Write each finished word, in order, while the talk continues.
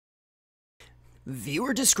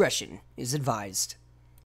Viewer discretion is advised.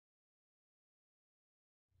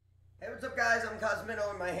 Hey, what's up guys? I'm Cosmitto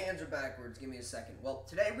and my hands are backwards. Give me a second. Well,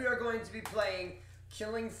 today we are going to be playing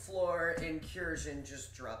Killing Floor Incursion.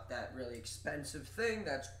 Just dropped that really expensive thing.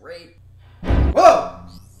 That's great. Whoa!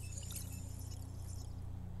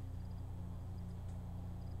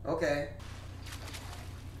 Okay.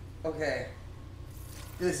 Okay.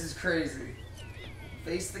 This is crazy.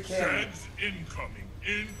 Face the camera. Zeds incoming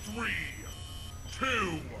in 3,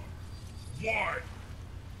 2, 1.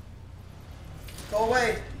 Go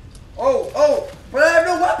away. Oh, but I have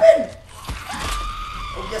no weapon!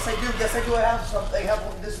 Oh, yes I do, I have something. I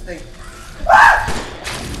have this thing. Ah!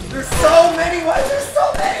 There's so many, why is there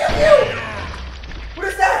so many of you? What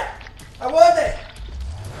is that? I want it.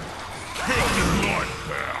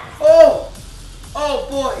 Oh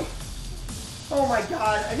boy. Oh my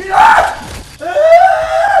god. I need,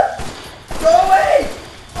 Go away!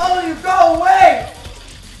 All of you, go away!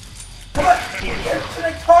 Come on, can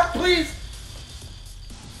I talk please?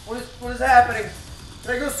 What is happening?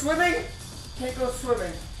 Can I go swimming? Can't go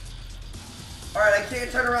swimming. Alright, I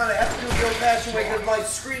can't turn around. I have to do it the old-fashioned way because my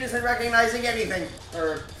screen isn't recognizing anything.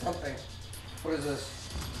 Or something. What is this?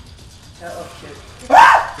 Oh, shit.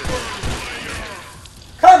 Ah!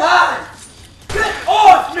 Come on! Get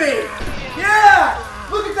off me! Yeah!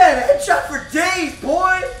 Look at that! A headshot for days,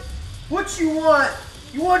 boy! What you want?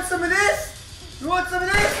 You want some of this? You want some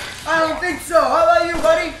of this? I don't think so. How about you,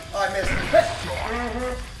 buddy? Oh, I missed.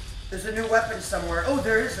 There's a new weapon somewhere. Oh,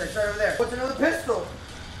 there is. It's right over there. What's another pistol?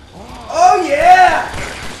 Oh, yeah!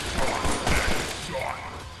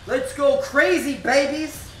 Let's go crazy,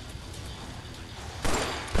 babies!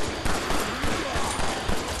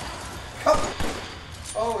 Come.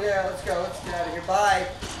 Oh, yeah, let's go. Let's get out of here. Bye.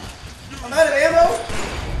 I'm out of ammo.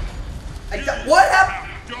 What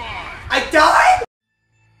happened? I died?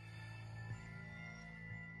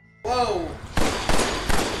 Whoa.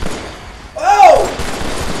 Oh!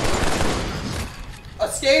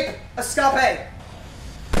 Escape! Escape!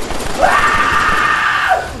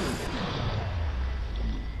 Ah!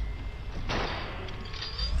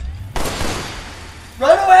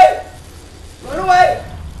 Run away! Run away!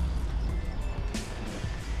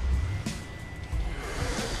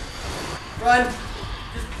 Run!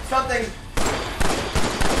 Just something.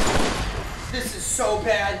 This is so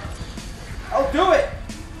bad. I'll do it!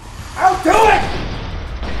 I'll do it!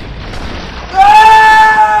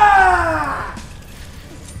 Ah!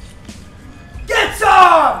 Get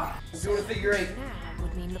some! I'm doing a figure 8. Now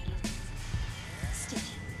would mean still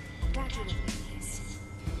gradual release.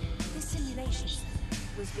 This simulation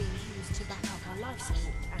was being used to back up our life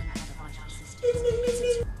support and other vital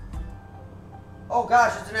systems. Oh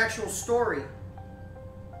gosh, it's an actual story.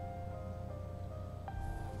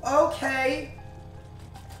 Okay.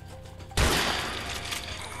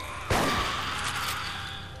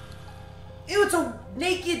 Ew, it's a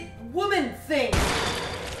naked woman thing.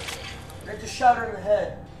 I just shot her in the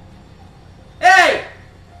head. Hey!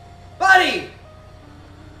 Buddy!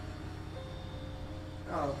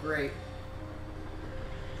 Oh, great.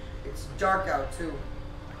 It's dark out, too.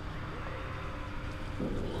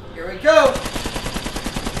 Here we go!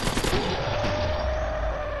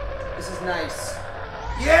 This is nice.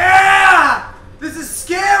 Yeah! This is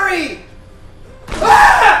scary!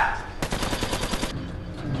 Ah!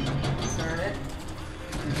 Turn it.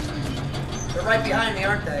 They're right behind me,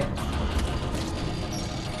 aren't they?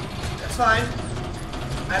 That's fine.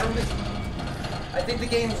 I think the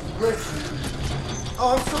game's glitched.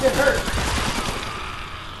 Oh, I'm still getting hurt.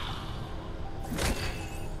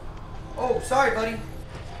 Oh, sorry, buddy.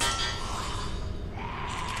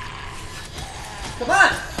 Come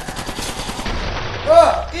on!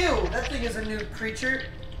 Oh, ew! That thing is a new creature.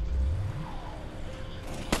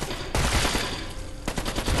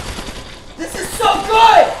 This is so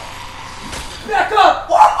good! Back up!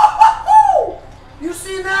 Woo! You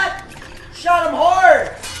seen that? Shot him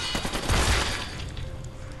hard!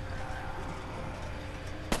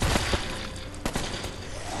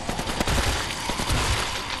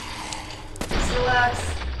 Just relax.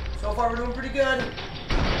 So far we're doing pretty good.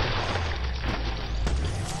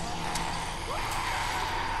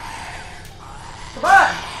 Come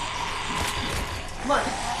on! Come on!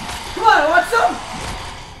 Come on, I want some!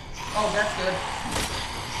 Oh, that's good.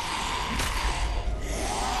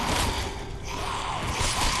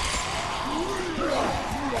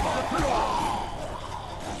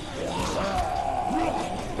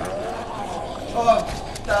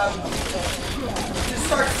 Just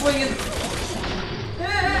start swinging.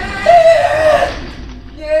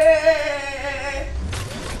 Yeah!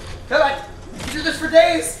 Come on! You do this for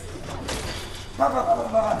days!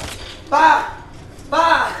 Bah!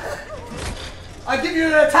 Bah! I give you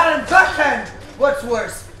an Italian backhand! What's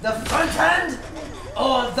worse, the front hand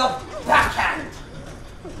or the backhand?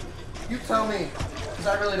 You tell me, because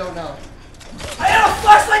I really don't know. I had a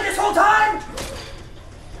flashlight this whole time?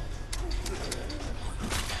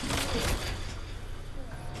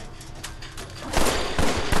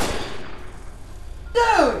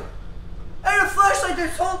 Dude! I had a flashlight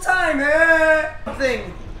this whole time,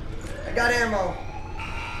 Thing. I got ammo.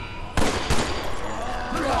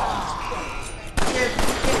 Can't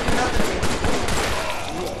do nothing to me.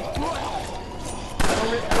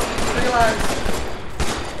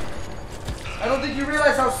 I don't think you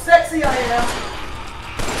realize how sexy I am.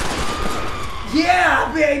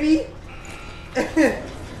 Yeah, baby!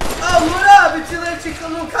 Oh, what up? It's your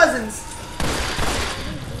little cousins.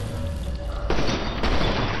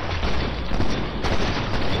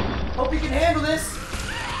 Hope you can handle this.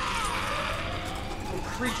 Little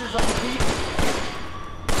creatures on the beat.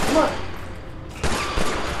 Come on.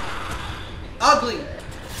 Ugly.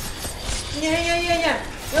 Yeah.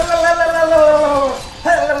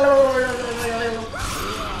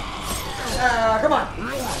 Come on.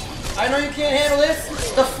 I know you can't handle this.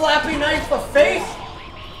 The Flappy knife of faith.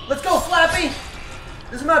 Let's go, Flappy.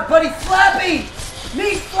 This is my buddy Flappy.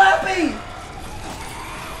 Meet Flappy.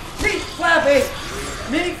 Meet Flappy.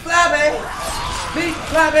 Meet Flappy. Meet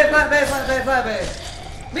Flappy. Flappy.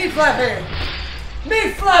 Meet Flappy.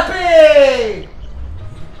 Meet Flappy.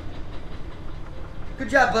 Good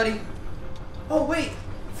job, buddy. Oh, wait.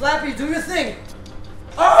 Flappy, do your thing.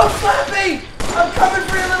 Oh, Flappy! I'm coming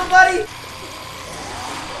for you, little buddy.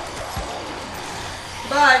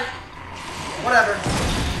 Bye. Whatever.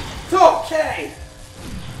 It's okay.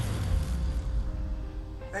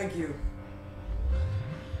 Thank you.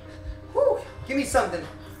 Whew. Give me something.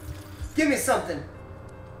 Give me something. You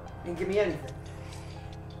didn't give me anything.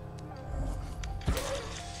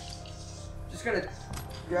 Just gonna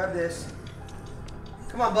grab this.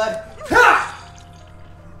 Come on, bud. Ha!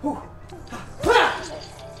 Whew. Ha!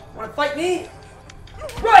 Wanna fight me?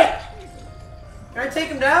 Right! Can I take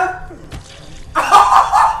him down?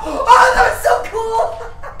 Oh, that was so cool!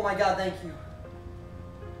 Oh my god, thank you.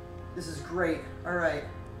 This is great. Alright.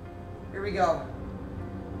 Here we go.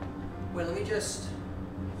 Wait, let me just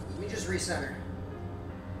recenter.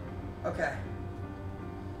 Okay.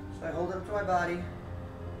 So I hold it up to my body.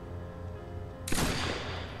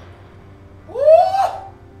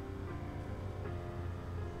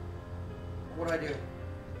 What do I do?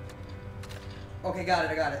 Okay, got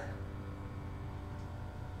it, I got it.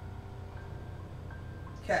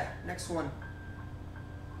 Okay, next one.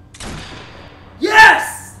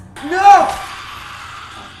 Yes! No!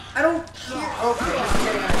 I don't care. Okay, this is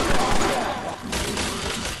getting out of here.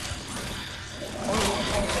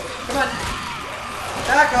 Come on.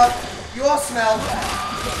 Back up. You all smell.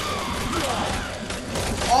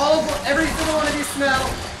 Every single one of you smell.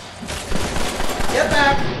 Get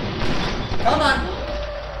back. Come on.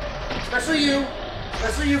 Especially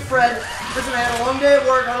you, Fred. Listen, I had a long day at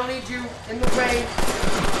work. I don't need you in the rain.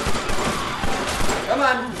 Come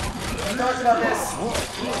on. We talked about this.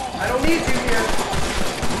 I don't need you here.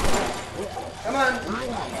 Come on.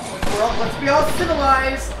 Let's be all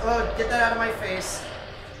civilized. Oh, get that out of my face.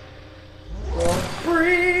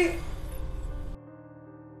 Free.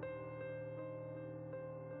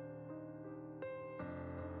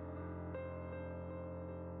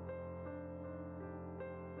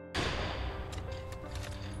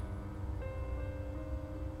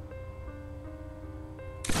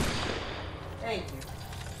 Thank you.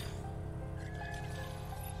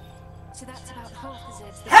 So that's about half as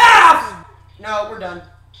if... Half! No, we're done.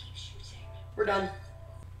 We're done.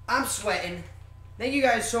 I'm sweating. Thank you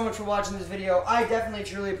guys so much for watching this video. I definitely,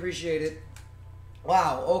 truly appreciate it.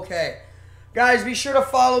 Wow, okay. Guys, be sure to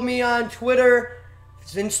follow me on Twitter,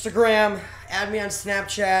 Instagram, add me on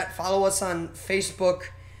Snapchat, follow us on Facebook.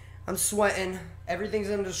 I'm sweating. Everything's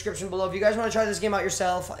in the description below. If you guys want to try this game out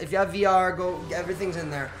yourself, if you have VR, everything's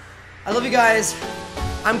in there. I love you guys.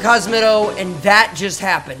 I'm Cosmitto, and that just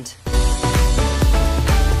happened.